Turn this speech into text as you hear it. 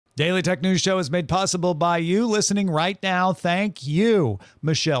Daily Tech News Show is made possible by you listening right now. Thank you,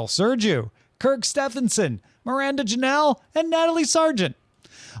 Michelle Sergiu, Kirk Stephenson, Miranda Janelle, and Natalie Sargent.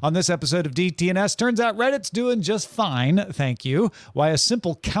 On this episode of DTNS, turns out Reddit's doing just fine, thank you. Why a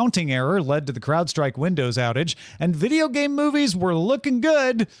simple counting error led to the CrowdStrike Windows outage, and video game movies were looking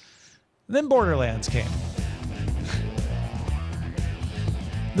good. Then Borderlands came.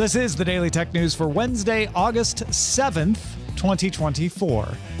 This is the Daily Tech News for Wednesday, August 7th, 2024.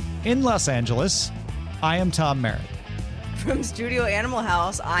 In Los Angeles, I am Tom Merritt. From Studio Animal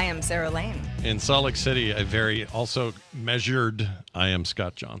House, I am Sarah Lane. In Salt Lake City, a very also measured, I am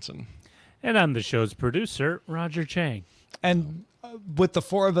Scott Johnson. And I'm the show's producer, Roger Chang. And with the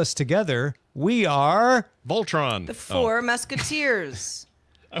four of us together, we are... Voltron. The Four Musketeers.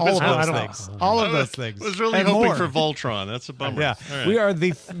 All of those things. All of those things. I was really and hoping more. for Voltron. That's a bummer. Yeah, All right. we are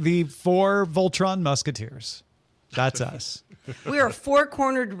the four Voltron Musketeers. That's us. We are a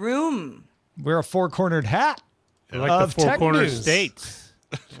four-cornered room. We're a four-cornered hat Like of the Four tech Corner news. States.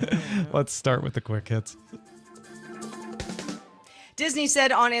 Let's start with the quick hits. Disney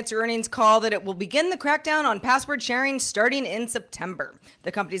said on its earnings call that it will begin the crackdown on password sharing starting in September.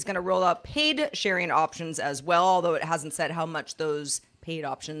 The company's going to roll out paid sharing options as well, although it hasn't said how much those paid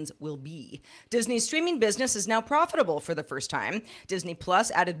options will be. Disney's streaming business is now profitable for the first time. Disney Plus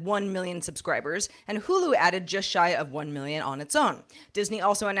added 1 million subscribers, and Hulu added just shy of 1 million on its own. Disney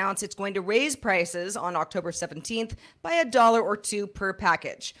also announced it's going to raise prices on October 17th by $1 or $2 per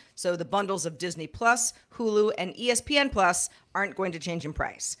package. So the bundles of Disney Plus, Hulu, and ESPN Plus aren't going to change in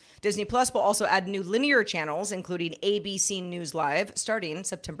price. Disney Plus will also add new linear channels, including ABC News Live, starting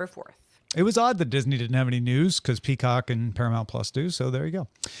September 4th. It was odd that Disney didn't have any news because Peacock and Paramount Plus do, so there you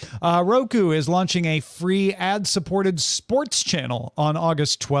go. Roku is launching a free ad-supported sports channel on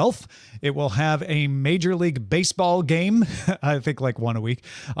August 12th. It will have a Major League Baseball game, I think like one a week,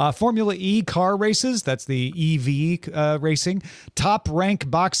 Formula E car races, that's the EV racing, Top Rank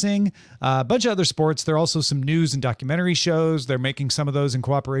boxing, a bunch of other sports. There are also some news and documentary shows. They're making some of those in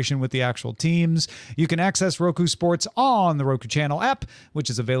cooperation with the actual teams. You can access Roku Sports on the Roku Channel app, which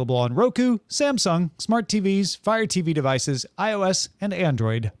is available on Roku, Samsung, smart TVs, Fire TV devices, iOS, and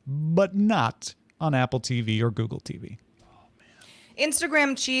Android, but not on Apple TV or Google TV.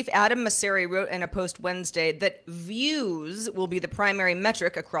 Instagram chief Adam Mosseri wrote in a post Wednesday that views will be the primary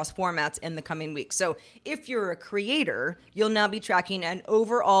metric across formats in the coming weeks. So if you're a creator, you'll now be tracking an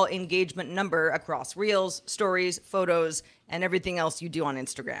overall engagement number across reels, stories, photos, and everything else you do on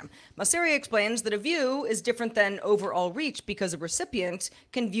Instagram. Mosseri explains that a view is different than overall reach because a recipient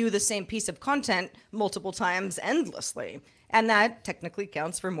can view the same piece of content multiple times endlessly. And that technically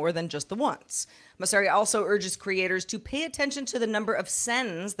counts for more than just the once. Mosseri also urges creators to pay attention to the number of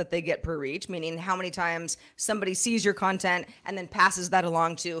sends that they get per reach, meaning how many times somebody sees your content and then passes that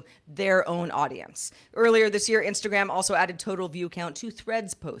along to their own audience. Earlier this year, Instagram also added total view count to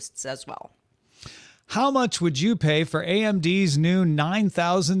Threads posts as well. How much would you pay for AMD's new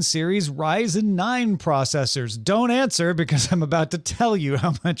 9000 series Ryzen 9 processors? Don't answer because I'm about to tell you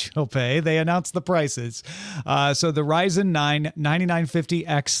how much you'll pay. They announced the prices. So the Ryzen 9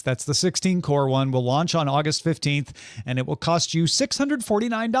 9950X, that's the 16-core one, will launch on August 15th, and it will cost you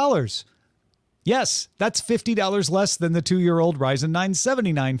 $649. Yes, that's $50 less than the 2-year-old Ryzen 9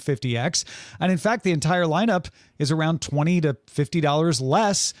 7950X. And in fact, the entire lineup is around $20 to $50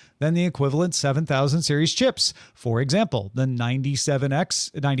 less than the equivalent 7000 series chips. For example, the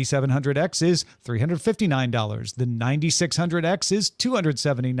 9700X is $359. The 9600X is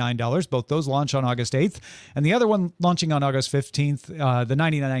 $279. Both those launch on August 8th. And the other one launching on August 15th, the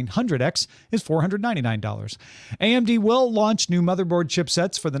 9900X, is $499. AMD will launch new motherboard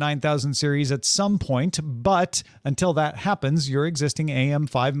chipsets for the 9000 series at some point, but until that happens, your existing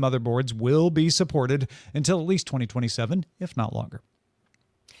AM5 motherboards will be supported until at least 2027, if not longer.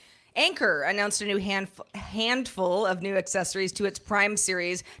 Anker announced a new handful of new accessories to its Prime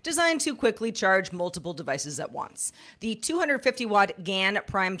series designed to quickly charge multiple devices at once. The 250-watt GAN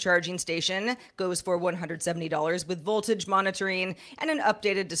Prime charging station goes for $170 with voltage monitoring and an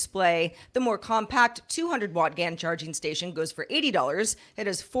updated display. The more compact 200-watt GAN charging station goes for $80. It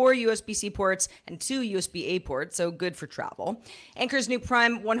has 4 USB-C ports and 2 USB-A ports, so good for travel. Anker's new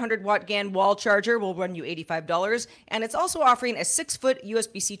Prime 100-watt GAN wall charger will run you $85, and it's also offering a 6-foot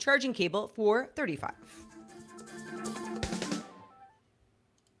USB-C charging cable for $35.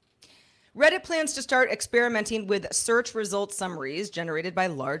 Reddit plans to start experimenting with search result summaries generated by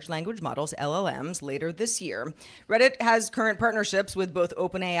large language models, LLMs, later this year. Reddit has current partnerships with both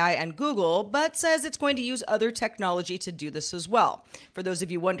OpenAI and Google, but says it's going to use other technology to do this as well. For those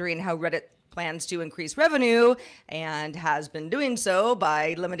of you wondering how Reddit plans to increase revenue and has been doing so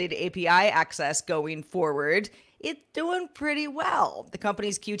by limited API access going forward. It's doing pretty well. The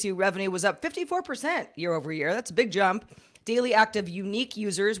company's Q2 revenue was up 54% year over year. That's a big jump. Daily active unique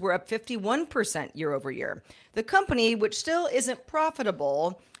users were up 51% year over year. The company, which still isn't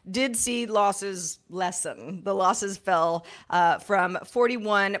profitable, did see losses lessen. The losses fell from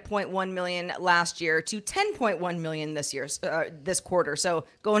 41.1 million last year to 10.1 million this quarter. So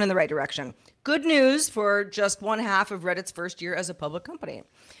going in the right direction. Good news for just one half of Reddit's first year as a public company.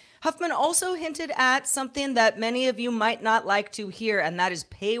 Huffman also hinted at something that many of you might not like to hear, and that is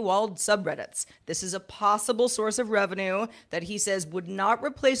paywalled subreddits. This is a possible source of revenue that he says would not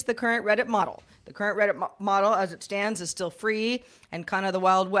replace the current Reddit model. The current Reddit model, as it stands, is still free and kind of the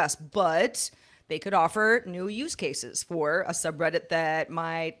Wild West, but they could offer new use cases for a subreddit that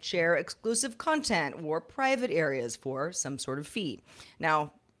might share exclusive content or private areas for some sort of fee.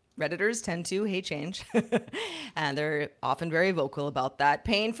 Now, Redditors tend to hate change, and they're often very vocal about that.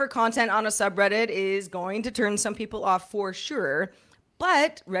 Paying for content on a subreddit is going to turn some people off for sure,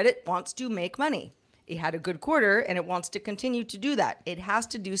 but Reddit wants to make money. It had a good quarter, and it wants to continue to do that. It has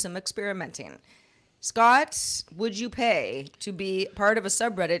to do some experimenting. Scott, would you pay to be part of a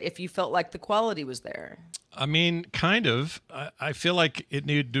subreddit if you felt like the quality was there? I mean, kind of. I feel like it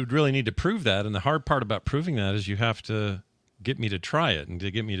would really need to prove that, and the hard part about proving that is you have to get me to try it. And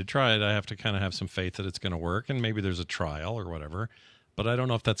to get me to try it, I have to kind of have some faith that it's going to work, and maybe there's a trial or whatever. But I don't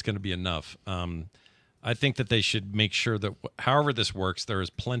know if that's going to be enough. I think that they should make sure that however this works, there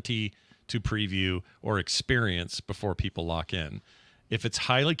is plenty to preview or experience before people lock in. If it's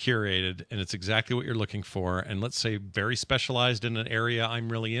highly curated and it's exactly what you're looking for, and let's say very specialized in an area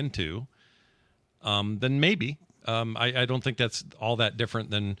I'm really into, then maybe. I don't think that's all that different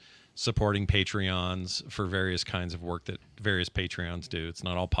than supporting Patreons for various kinds of work that various Patreons do. It's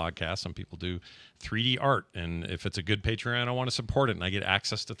not all podcasts. Some people do 3D art, and if it's a good Patreon, I want to support it, and I get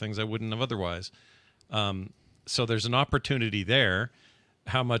access to things I wouldn't have otherwise. So there's an opportunity there.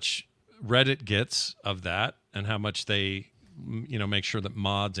 How much Reddit gets of that and how much they make sure that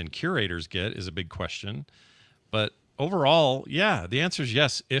mods and curators get is a big question. But overall, yeah, the answer is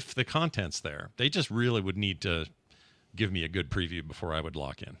yes if the content's there. They just really would need to give me a good preview before I would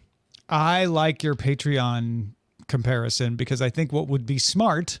lock in. I like your Patreon comparison because I think what would be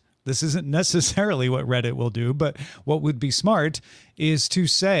smart, this isn't necessarily what Reddit will do, but what would be smart is to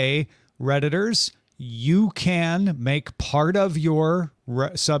say, Redditors, you can make part of your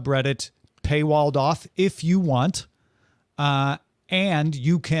subreddit paywalled off if you want, and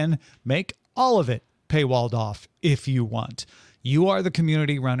you can make all of it paywalled off if you want. You are the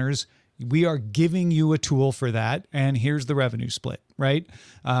community runners. We are giving you a tool for that, and here's the revenue split, right?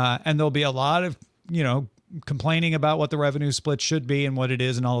 And there'll be a lot of, complaining about what the revenue split should be and what it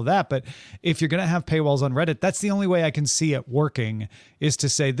is and all of that. But if you're going to have paywalls on Reddit, that's the only way I can see it working, is to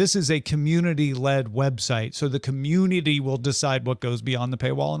say this is a community-led website. So the community will decide what goes beyond the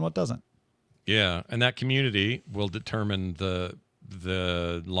paywall and what doesn't. Yeah, and that community will determine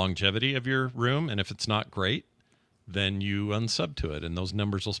the longevity of your room, and if it's not great, then you unsub to it, and those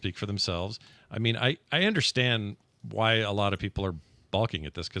numbers will speak for themselves. I mean, I understand why a lot of people are balking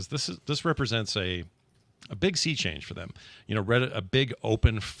at this, because this represents a big sea change for them. Reddit, a big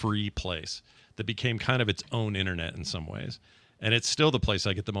open free place that became kind of its own internet in some ways, and it's still the place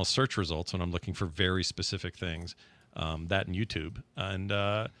I get the most search results when I'm looking for very specific things. That and YouTube, and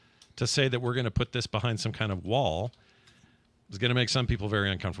to say that we're going to put this behind some kind of wall is going to make some people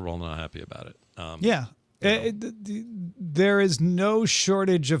very uncomfortable and not happy about it. Yeah. There is no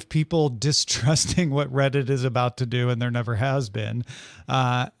shortage of people distrusting what Reddit is about to do, and there never has been.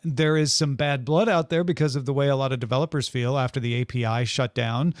 There is some bad blood out there because of the way a lot of developers feel after the API shut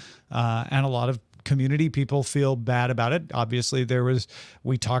down, and a lot of community people feel bad about it. Obviously,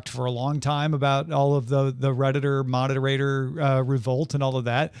 we talked for a long time about all of the Redditor moderator revolt and all of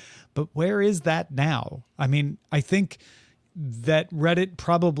that, but where is that now? I mean, I think that Reddit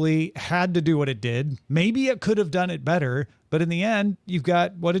probably had to do what it did. Maybe it could have done it better, but in the end, you've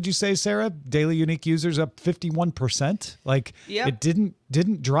got, what did you say, Sarah? Daily unique users up 51%. Like, yep. It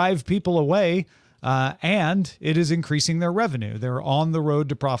didn't drive people away, and it is increasing their revenue. They're on the road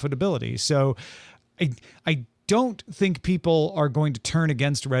to profitability. So I don't think people are going to turn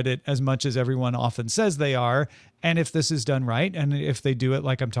against Reddit as much as everyone often says they are. And if this is done right, and if they do it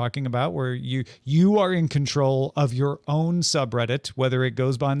like I'm talking about, where you are in control of your own subreddit, whether it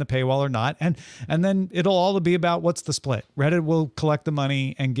goes behind the paywall or not, and then it'll all be about what's the split. Reddit will collect the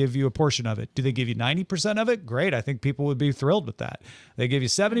money and give you a portion of it. Do they give you 90% of it? Great. I think people would be thrilled with that. They give you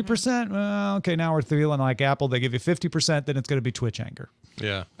 70%? Well, okay, now we're feeling like Apple. They give you 50%, then it's going to be Twitch anger.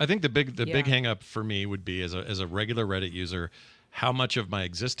 Yeah, I think the big hang up for me would be as a regular Reddit user, how much of my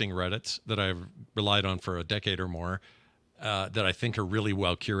existing Reddits that I've relied on for a decade or more, that I think are really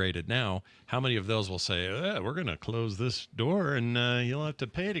well curated now, how many of those will say, we're going to close this door and you'll have to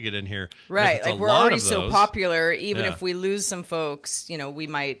pay to get in here? Right, like we're already so popular, even if we lose some folks, we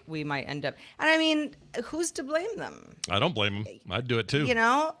might end up. And I mean, who's to blame them? I don't blame them. I'd do it too.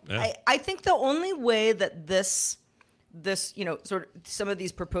 I think the only way that this sort of some of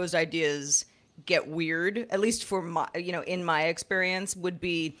these proposed ideas get weird, at least for my, in my experience, would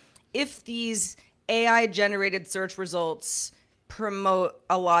be if these AI generated search results promote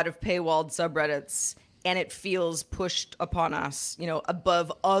a lot of paywalled subreddits and it feels pushed upon us,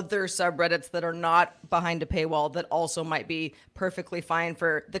 above other subreddits that are not behind a paywall that also might be perfectly fine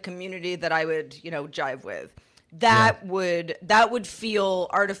for the community that I would, jive with. That would feel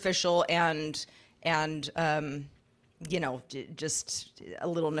artificial and just a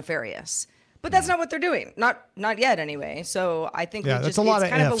little nefarious. But that's not what they're doing. Not yet, anyway. So I think it's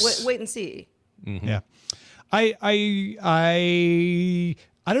kind of a wait and see. Mm-hmm. Yeah. I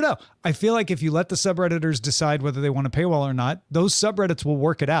don't know. I feel like if you let the subredditors decide whether they want a paywall or not, those subreddits will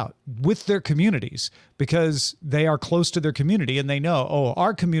work it out with their communities because they are close to their community and they know,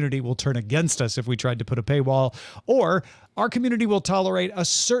 our community will turn against us if we tried to put a paywall, or our community will tolerate a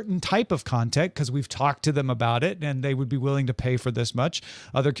certain type of content because we've talked to them about it and they would be willing to pay for this much.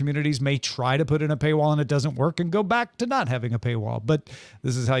 Other communities may try to put in a paywall and it doesn't work and go back to not having a paywall. But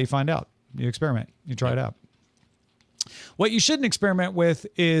this is how you find out. You experiment. You try it out. What you shouldn't experiment with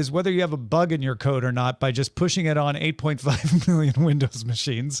is whether you have a bug in your code or not by just pushing it on 8.5 million Windows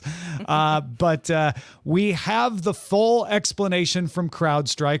machines. But we have the full explanation from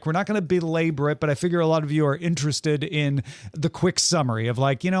CrowdStrike. We're not going to belabor it, but I figure a lot of you are interested in the quick summary of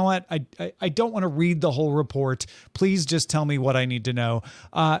like, you know what? I don't want to read the whole report. Please just tell me what I need to know.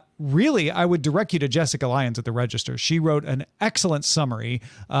 Really, I would direct you to Jessica Lyons at the Register. She wrote an excellent summary.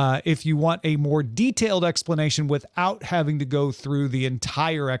 If you want a more detailed explanation without having to go through the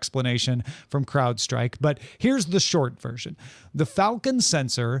entire explanation from CrowdStrike. But here's the short version. The Falcon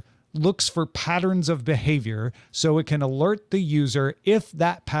Sensor looks for patterns of behavior so it can alert the user if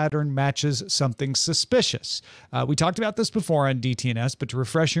that pattern matches something suspicious. We talked about this before on DTNS, but to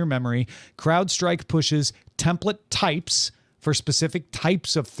refresh your memory, CrowdStrike pushes template types for specific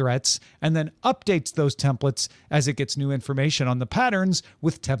types of threats, and then updates those templates as it gets new information on the patterns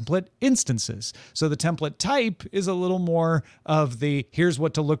with template instances. So the template type is a little more of the here's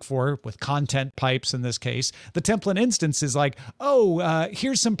what to look for with content pipes in this case. The template instance is like,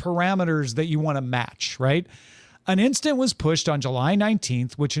 here's some parameters that you want to match, right? An instant was pushed on July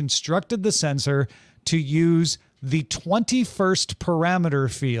 19th, which instructed the sensor to use the 21st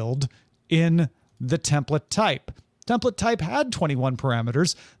parameter field in the template type. Template type had 21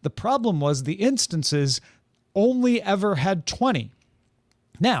 parameters. The problem was the instances only ever had 20.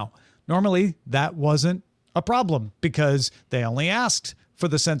 Now, normally that wasn't a problem because they only asked for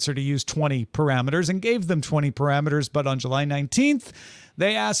the sensor to use 20 parameters and gave them 20 parameters. But on July 19th,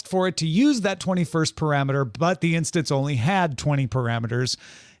 they asked for it to use that 21st parameter, but the instance only had 20 parameters.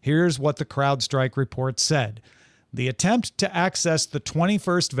 Here's what the CrowdStrike report said. The attempt to access the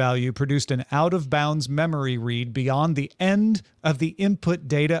 21st value produced an out-of-bounds memory read beyond the end of the input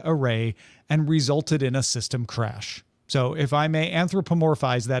data array and resulted in a system crash. So if I may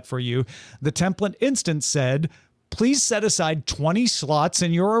anthropomorphize that for you, the template instance said, please set aside 20 slots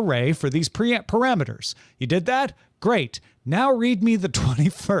in your array for these parameters. You did that? Great. Now read me the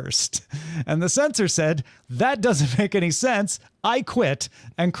 21st. And the sensor said, that doesn't make any sense. I quit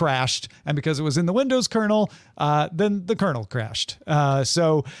and crashed. And because it was in the Windows kernel, then the kernel crashed.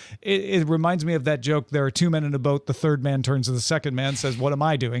 So it reminds me of that joke, there are two men in a boat. The third man turns to the second man, says, what am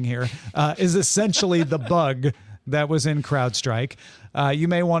I doing here? Is essentially the bug that was in CrowdStrike. You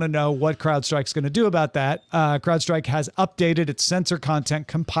may want to know what CrowdStrike's going to do about that. CrowdStrike has updated its sensor content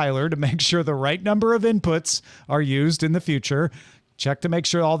compiler to make sure the right number of inputs are used in the future. Check to make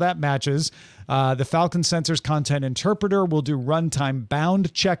sure all that matches. The Falcon Sensor's content interpreter will do runtime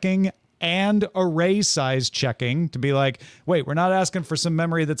bound checking and array size checking to be like, wait, we're not asking for some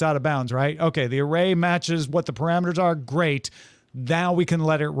memory that's out of bounds, right? Okay, the array matches what the parameters are. Great. Now we can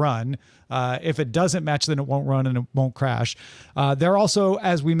let it run. If it doesn't match, then it won't run and it won't crash. They're also,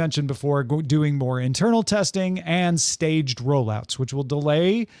 as we mentioned before, doing more internal testing and staged rollouts, which will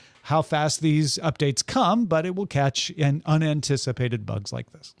delay how fast these updates come, but it will catch unanticipated bugs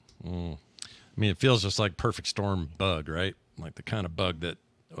like this. I mean, it feels just like perfect storm bug, right? Like the kind of bug that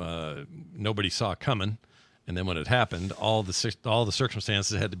nobody saw coming. And then when it happened, all the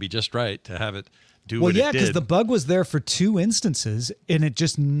circumstances had to be just right to have it do Well, what yeah, it did. because the bug was there for 2 instances, and it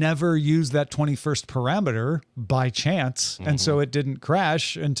just never used that 21st parameter by chance, and so it didn't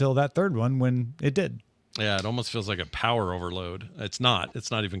crash until that third one when it did. Yeah, it almost feels like a power overload. It's not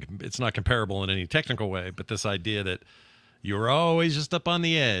comparable in any technical way, but this idea that you were always just up on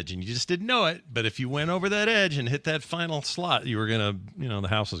the edge and you just didn't know it. But if you went over that edge and hit that final slot, you were going to, the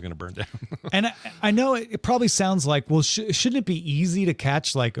house was going to burn down. And I know it probably sounds like, well, shouldn't it be easy to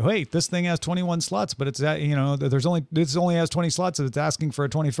catch, like, wait, this thing has 21 slots, but it's, this only has 20 slots, so it's asking for a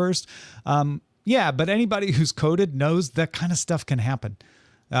 21st. Yeah, but anybody who's coded knows that kind of stuff can happen.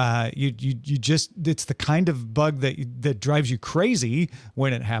 It's the kind of bug that drives you crazy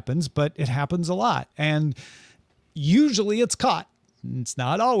when it happens, but it happens a lot. And usually it's caught. It's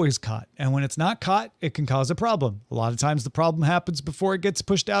not always caught. And when it's not caught, it can cause a problem. A lot of times the problem happens before it gets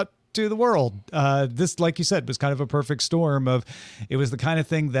pushed out to the world. This, like you said, was kind of a perfect storm of, it was the kind of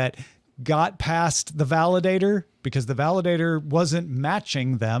thing that got past the validator because the validator wasn't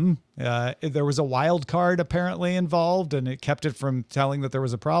matching them. There was a wild card apparently involved, and it kept it from telling that there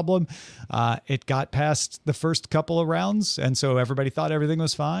was a problem. It got past the first couple of rounds, and so everybody thought everything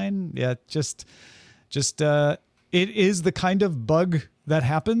was fine. Yeah, it is the kind of bug that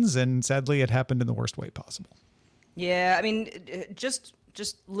happens, and sadly, it happened in the worst way possible. Yeah, I mean, just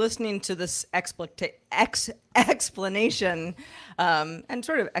listening to this explanation and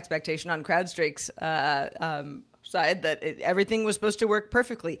sort of expectation on CrowdStrike's side that everything was supposed to work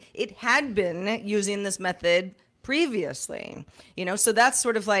perfectly. It had been using this method previously, so that's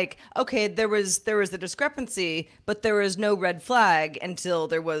sort of like, okay, there was the discrepancy, but there was no red flag until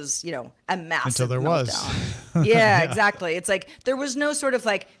there was, a massive meltdown. Yeah, exactly. It's like there was no sort of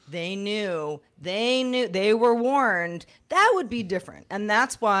like, they knew, they were warned. That would be different. And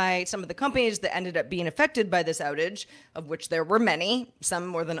that's why some of the companies that ended up being affected by this outage, of which there were many, some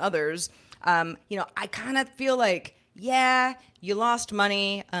more than others, I kind of feel like, yeah, you lost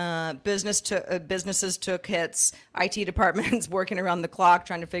money. Businesses took hits. IT departments working around the clock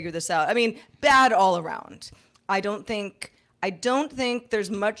trying to figure this out. I mean, bad all around. I don't think there's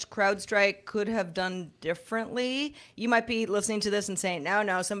much CrowdStrike could have done differently. You might be listening to this and saying,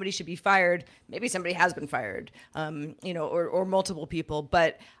 no, somebody should be fired. Maybe somebody has been fired, or multiple people.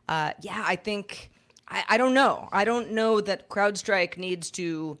 But yeah, I think I don't know. I don't know that CrowdStrike needs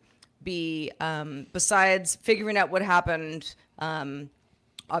to be, besides figuring out what happened,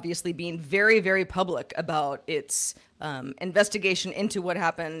 obviously being very, very public about its investigation into what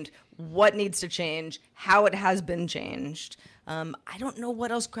happened, what needs to change, how it has been changed. I don't know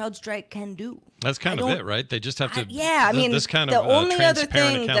what else CrowdStrike can do. That's kind of it, right? They just have to. This kind of the only other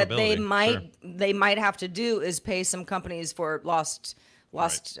thing that they might have to do is pay some companies for lost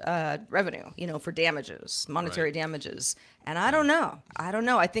revenue, for damages, monetary damages. And I don't know.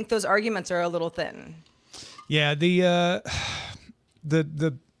 I think those arguments are a little thin. Yeah, the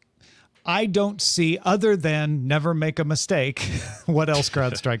I don't see, other than never make a mistake, what else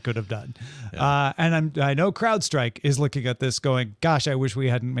CrowdStrike could have done. Yeah. And I know CrowdStrike is looking at this going, gosh, I wish we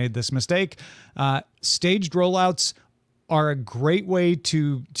hadn't made this mistake. Staged rollouts are a great way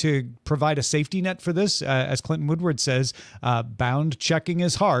to provide a safety net for this. As Clinton Woodward says, bound checking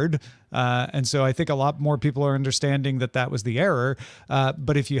is hard. And so I think a lot more people are understanding that was the error.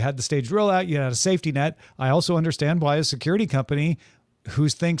 But if you had the staged rollout, you had a safety net. I also understand why a security company who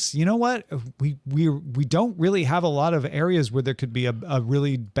thinks, you know what, we don't really have a lot of areas where there could be a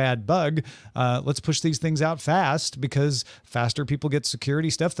really bad bug. Let's push these things out fast, because faster people get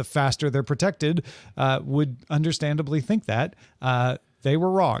security stuff, the faster they're protected, would understandably think that. They were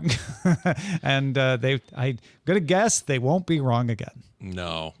wrong. And I'm going to guess they won't be wrong again.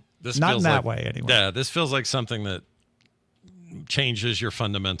 No. Not in that way, anyway. Yeah, this feels like something that changes your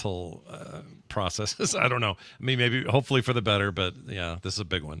fundamental processes. I don't know. I mean, maybe, hopefully for the better, but yeah, this is a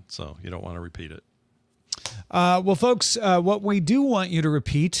big one, so you don't want to repeat it. Well, folks, what we do want you to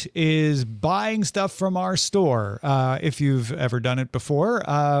repeat is buying stuff from our store. If you've ever done it before,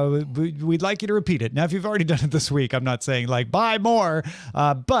 we'd like you to repeat it. Now, if you've already done it this week, I'm not saying like buy more,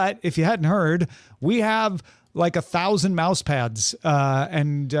 but if you hadn't heard, we have like 1,000 mouse pads,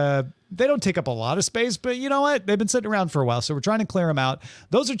 and they don't take up a lot of space, but you know what? They've been sitting around for a while, so we're trying to clear them out.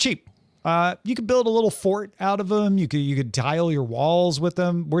 Those are cheap. You could build a little fort out of them. You could tile your walls with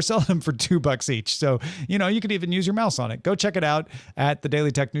them. We're selling them for $2 each. So, you could even use your mouse on it. Go check it out at the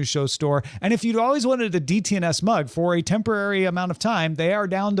Daily Tech News Show store. And if you'd always wanted a DTNS mug for a temporary amount of time, they are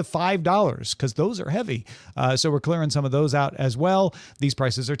down to $5 because those are heavy. So we're clearing some of those out as well. These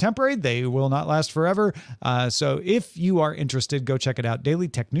prices are temporary. They will not last forever. So if you are interested, go check it out.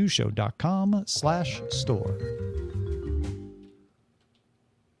 dailytechnewsshow.com/store.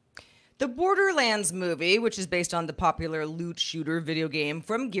 The Borderlands movie, which is based on the popular loot shooter video game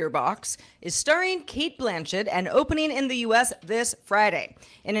from Gearbox, is starring Cate Blanchett and opening in the US this Friday.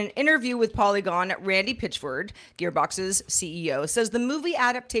 In an interview with Polygon, Randy Pitchford, Gearbox's CEO, says the movie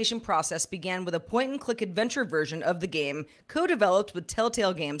adaptation process began with a point-and-click adventure version of the game co-developed with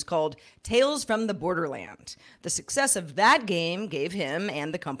Telltale Games called Tales from the Borderland. The success of that game gave him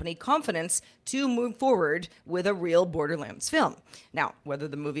and the company confidence to move forward with a real Borderlands film. Now, whether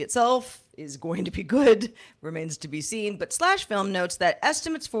the movie itself is going to be good remains to be seen, but Slash Film notes that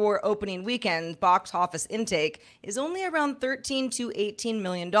estimates for opening weekend box office intake is only around $13 to $18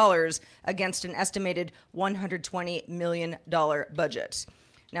 million against an estimated $120 million budget.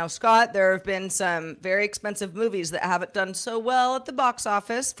 Now, Scott, there have been some very expensive movies that haven't done so well at the box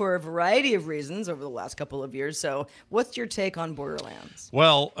office for a variety of reasons over the last couple of years. So what's your take on Borderlands?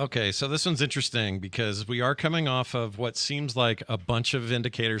 Well, okay, so this one's interesting because we are coming off of what seems like a bunch of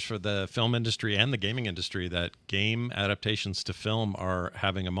indicators for the film industry and the gaming industry that game adaptations to film are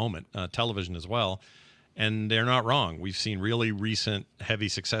having a moment, television as well. And they're not wrong. We've seen really recent heavy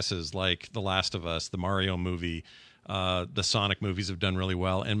successes like The Last of Us, the Mario movie, the Sonic movies have done really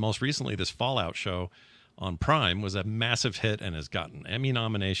well. And most recently, this Fallout show on Prime was a massive hit and has gotten Emmy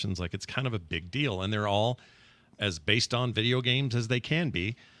nominations. Like, it's kind of a big deal. And they're all as based on video games as they can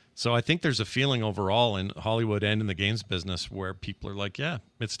be. So I think there's a feeling overall in Hollywood and in the games business where people are like, yeah,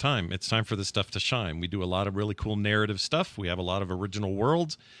 it's time. It's time for this stuff to shine. We do a lot of really cool narrative stuff. We have a lot of original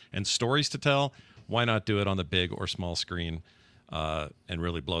worlds and stories to tell. Why not do it on the big or small screen and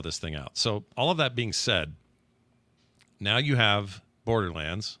really blow this thing out? So all of that being said, now you have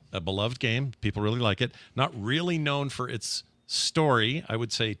Borderlands, a beloved game. People really like it. Not really known for its story. I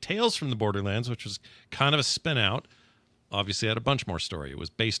would say Tales from the Borderlands, which was kind of a spin out, obviously had a bunch more story. It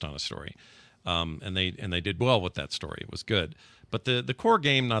was based on a story. And they did well with that story. It was good. But the core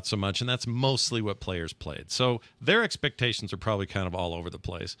game, not so much, and that's mostly what players played. So their expectations are probably kind of all over the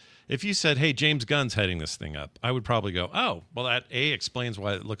place. If you said, hey, James Gunn's heading this thing up, I would probably go, oh, well, that A, explains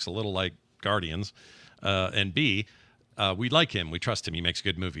why it looks a little like Guardians, and B, we like him. We trust him. He makes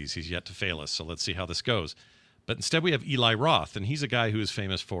good movies. He's yet to fail us, so let's see how this goes. But instead we have Eli Roth, and he's a guy who is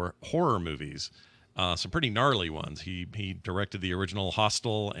famous for horror movies, some pretty gnarly ones. He directed the original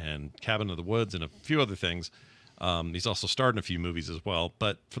Hostel and Cabin in the Woods and a few other things. He's also starred in a few movies as well.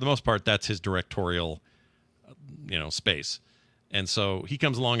 But for the most part, that's his directorial space. And so he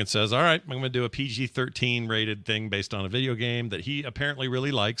comes along and says, all right, I'm going to do a PG-13 rated thing based on a video game that he apparently really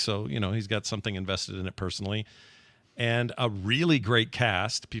likes. So, he's got something invested in it personally. And a really great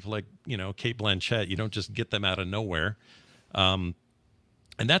cast, people like, Cate Blanchett. You don't just get them out of nowhere. And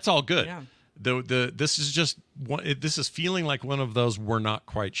that's all good. Yeah. This is feeling like one of those we're not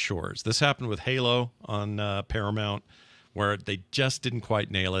quite sures. This happened with Halo on Paramount, where they just didn't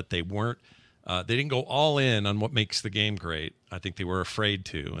quite nail it. They didn't go all in on what makes the game great. I think they were afraid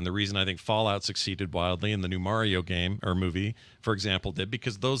to. And the reason I think Fallout succeeded wildly and the new Mario game or movie, for example, did,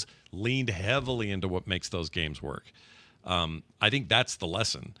 because those leaned heavily into what makes those games work. I think that's the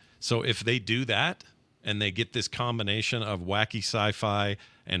lesson. So if they do that and they get this combination of wacky sci-fi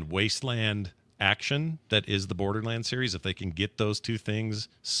and wasteland action that is the Borderlands series, if they can get those two things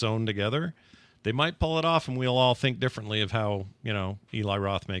sewn together, they might pull it off, and we'll all think differently of how, Eli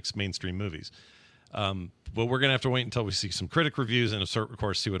Roth makes mainstream movies. But we're going to have to wait until we see some critic reviews and, of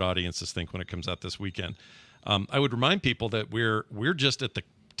course, see what audiences think when it comes out this weekend. I would remind people that we're just at the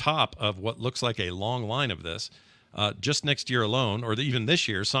top of what looks like a long line of this. Just next year alone, or even this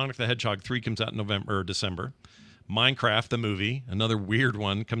year, Sonic the Hedgehog 3 comes out in November or December. Minecraft, the movie, another weird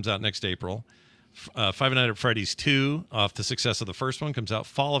one, comes out next April. Five Nights at Freddy's 2, off the success of the first one, comes out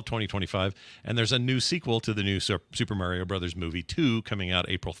fall of 2025. And there's a new sequel to the new Super Mario Brothers movie 2 coming out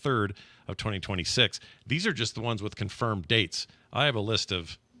April 3rd of 2026. These are just the ones with confirmed dates. I have a list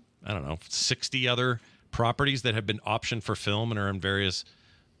of, 60 other properties that have been optioned for film and are in various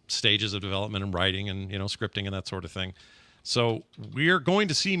stages of development and writing and, scripting and that sort of thing. So we're going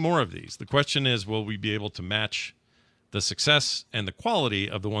to see more of these. The question is, will we be able to match the success and the quality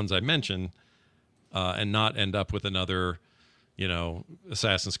of the ones I mentioned and not end up with another,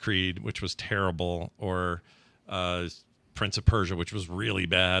 Assassin's Creed, which was terrible, or Prince of Persia, which was really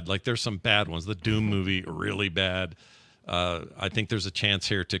bad. Like there's some bad ones. The Doom movie, really bad. I think there's a chance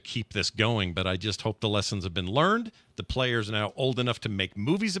here to keep this going, but I just hope the lessons have been learned. The players are now old enough to make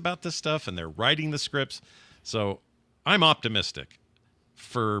movies about this stuff, and they're writing the scripts. So I'm optimistic.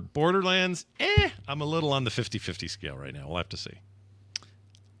 For Borderlands, I'm a little on the 50-50 scale right now. We'll have to see.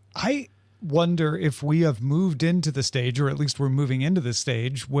 I wonder if we have moved into the stage, or at least we're moving into the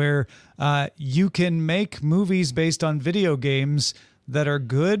stage, where you can make movies based on video games that are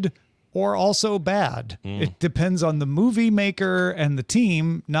good or also bad. It depends on the movie maker and the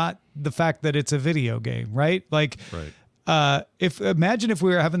team, not the fact that it's a video game, right? Like, imagine if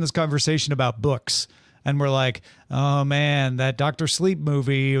we were having this conversation about books, and we're like, oh man, that Dr. Sleep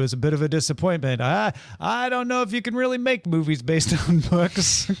movie was a bit of a disappointment. I don't know if you can really make movies based on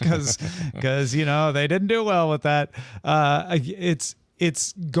books because you know, they didn't do well with that.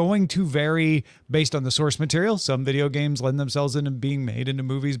 It's going to vary based on the source material. Some video games lend themselves into being made into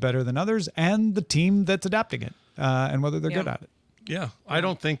movies better than others, and the team that's adapting it, and whether they're good at it. Yeah, I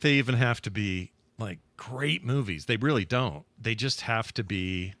don't think they even have to be like great movies. They really don't. They just have to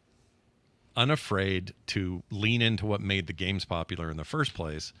be unafraid to lean into what made the games popular in the first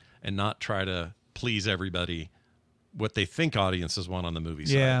place and not try to please everybody what they think audiences want on the movie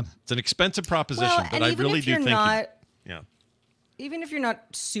side. Yeah. It's an expensive proposition, but I really do think even if you're not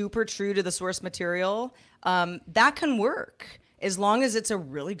super true to the source material, that can work as long as it's a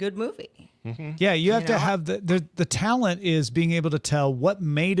really good movie. Yeah, you have to have the talent is being able to tell what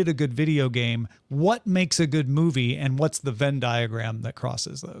made it a good video game, what makes a good movie, and what's the Venn diagram that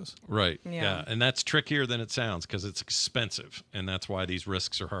crosses those. Right. Yeah. And that's trickier than it sounds because it's expensive, and that's why these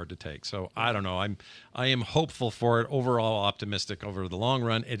risks are hard to take. So I don't know. I am hopeful for it. Overall optimistic over the long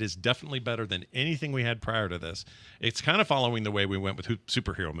run. It is definitely better than anything we had prior to this. It's kind of following the way we went with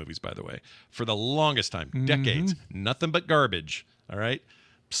superhero movies, by the way. For the longest time, decades, nothing but garbage. All right.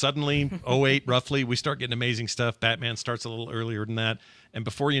 Suddenly, 08, roughly, we start getting amazing stuff. Batman starts a little earlier than that. And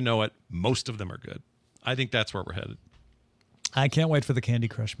before you know it, most of them are good. I think that's where we're headed. I can't wait for the Candy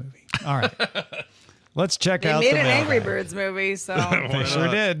Crush movie. All right. Let's check out They the made an Mailbag. Angry Birds movie, so. They sure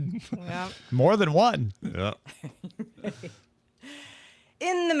did. Yeah. More than one. Yeah.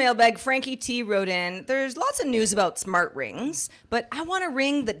 In the mailbag, Frankie T wrote in, there's lots of news about smart rings, but I want a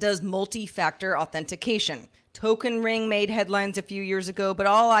ring that does multi-factor authentication. Token Ring made headlines a few years ago, but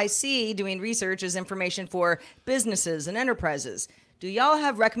all I see doing research is information for businesses and enterprises. Do y'all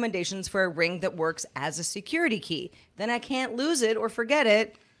have recommendations for a ring that works as a security key? Then I can't lose it or forget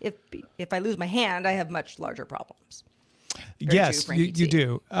it. If I lose my hand, I have much larger problems. Yes, you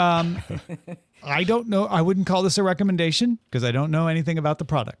do. I don't know. I wouldn't call this a recommendation because I don't know anything about the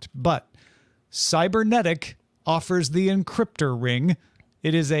product, but Cybernetic offers the encryptor ring.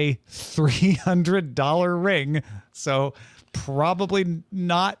 It is a $300 ring, so probably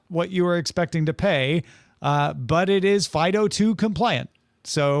not what you were expecting to pay, but it is FIDO2 compliant,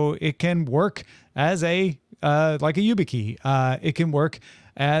 so it can work as a like a YubiKey. It can work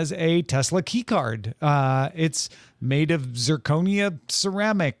as a Tesla key card. It's made of zirconia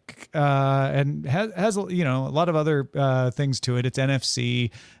ceramic and has a lot of other things to it. It's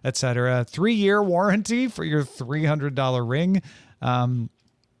NFC, etc. 3-year warranty for your $300 ring.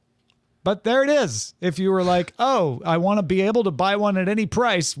 But there it is. If you were like, oh, I want to be able to buy one at any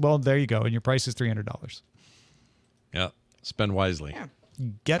price, well, there you go. And your price is $300. Yeah. Spend wisely. Yeah.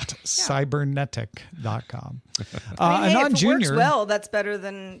 GetCybernetic.com. If it works well, that's better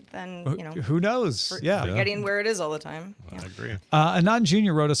than who knows? Forgetting where it is all the time. I agree. Anon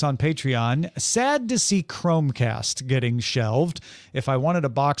Jr. wrote us on Patreon. Sad to see Chromecast getting shelved. If I wanted a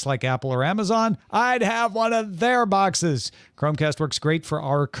box like Apple or Amazon, I'd have one of their boxes. Chromecast works great for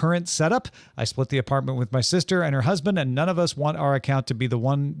our current setup. I split the apartment with my sister and her husband, and none of us want our account to be the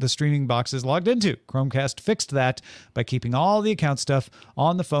one the streaming box is logged into. Chromecast fixed that by keeping all the account stuff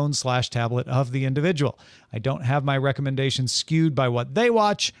on the phone/tablet of the individual. I don't have my recommendations skewed by what they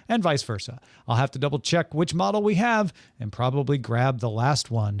watch and vice versa. I'll have to double check which model we have and probably grab the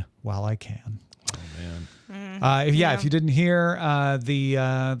last one while I can. Oh, man. If you didn't hear, the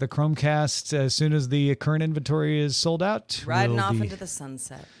Chromecast, as soon as the current inventory is sold out, riding off into the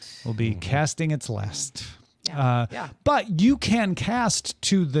sunset. We'll be casting its last. Yeah. But you can cast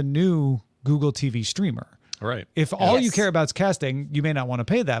to the new Google TV streamer. Right. If all you care about is casting, you may not want to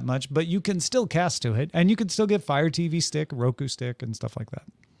pay that much, but you can still cast to it, and you can still get Fire TV stick, Roku stick, and stuff like that.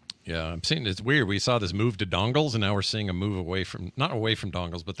 Yeah, I'm seeing it's weird. We saw this move to dongles, and now we're seeing a move away from, not away from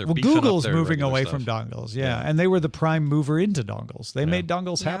dongles, but they're beefing Google's up their moving regular away stuff. from dongles, and they were the prime mover into dongles. They made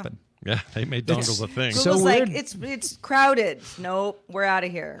dongles happen. Yeah, they made dongles a thing. So Google's weird. like, it's crowded. Nope, we're out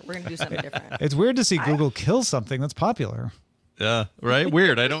of here. We're going to do something different. It's weird to see Google kill something that's popular. Yeah, right.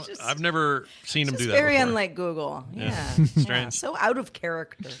 Weird. I've never seen them do that. Very before. unlike Google. Yeah. Strange. Yeah, so out of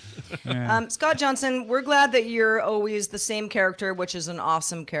character. Yeah. Scott Johnson, we're glad that you're always the same character, which is an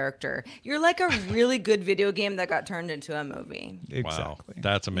awesome character. You're like a really good video game that got turned into a movie. Exactly. Wow,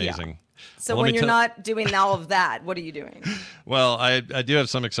 that's amazing. So Well, let when me you're not doing all of that, what are you doing? Well, I do have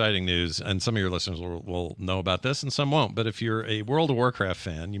some exciting news, and some of your listeners will know about this, and some won't. But if you're a World of Warcraft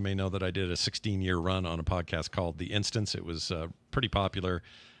fan, you may know that I did a 16-year run on a podcast called The Instance. It was pretty popular,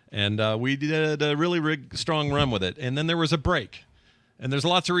 and we did a really strong run with it. And then there was a break, and there's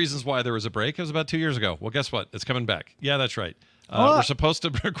lots of reasons why there was a break. It was about 2 years ago. Well, guess what? It's coming back. Yeah, that's right. We're supposed to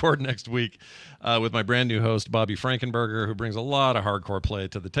record next week with my brand new host, Bobby Frankenberger, who brings a lot of hardcore play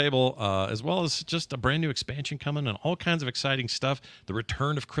to the table, as well as just a brand new expansion coming and all kinds of exciting stuff. The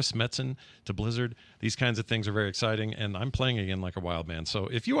return of Chris Metzen to Blizzard. These kinds of things are very exciting, and I'm playing again like a wild man. So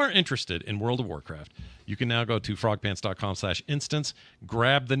if you are interested in World of Warcraft, you can now go to frogpants.com/instance,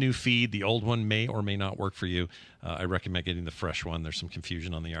 grab the new feed. The old one may or may not work for you. I recommend getting the fresh one. There's some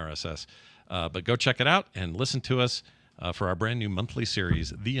confusion on the RSS. But go check it out and listen to us for our brand new monthly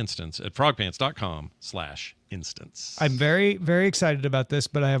series, The Instance, at frogpants.com/instance. I'm very, very excited about this,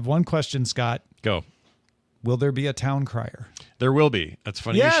 but I have one question, Scott. Go. Will there be a town crier? There will be. That's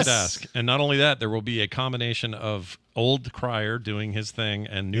funny Yes! you should ask. And not only that, there will be a combination of old crier doing his thing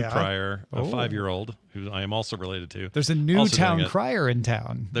and new crier, a 5-year-old, who I am also related to. There's a new also doing town it. crier in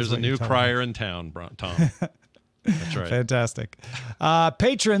town. There's is a what new you're telling crier me. in town, Tom. That's right. Fantastic.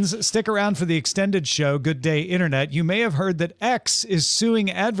 Patrons, stick around for the extended show, Good Day Internet. You may have heard that X is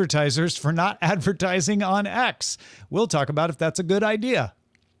suing advertisers for not advertising on X. We'll talk about if that's a good idea.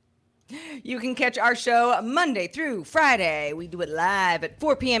 You can catch our show Monday through Friday. We do it live at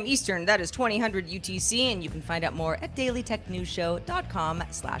 4 p.m. Eastern. That is 2000 UTC, and you can find out more at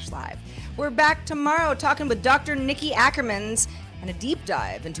dailytechnewsshow.com/live. We're back tomorrow talking with Dr. Niki Ackermans and a deep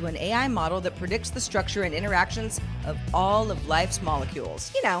dive into an AI model that predicts the structure and interactions of all of life's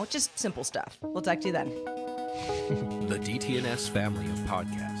molecules. You know, just simple stuff. We'll talk to you then. The DTNS family of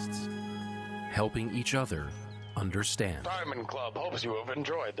podcasts, helping each other understand. Diamond Club hopes you have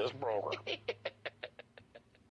enjoyed this program.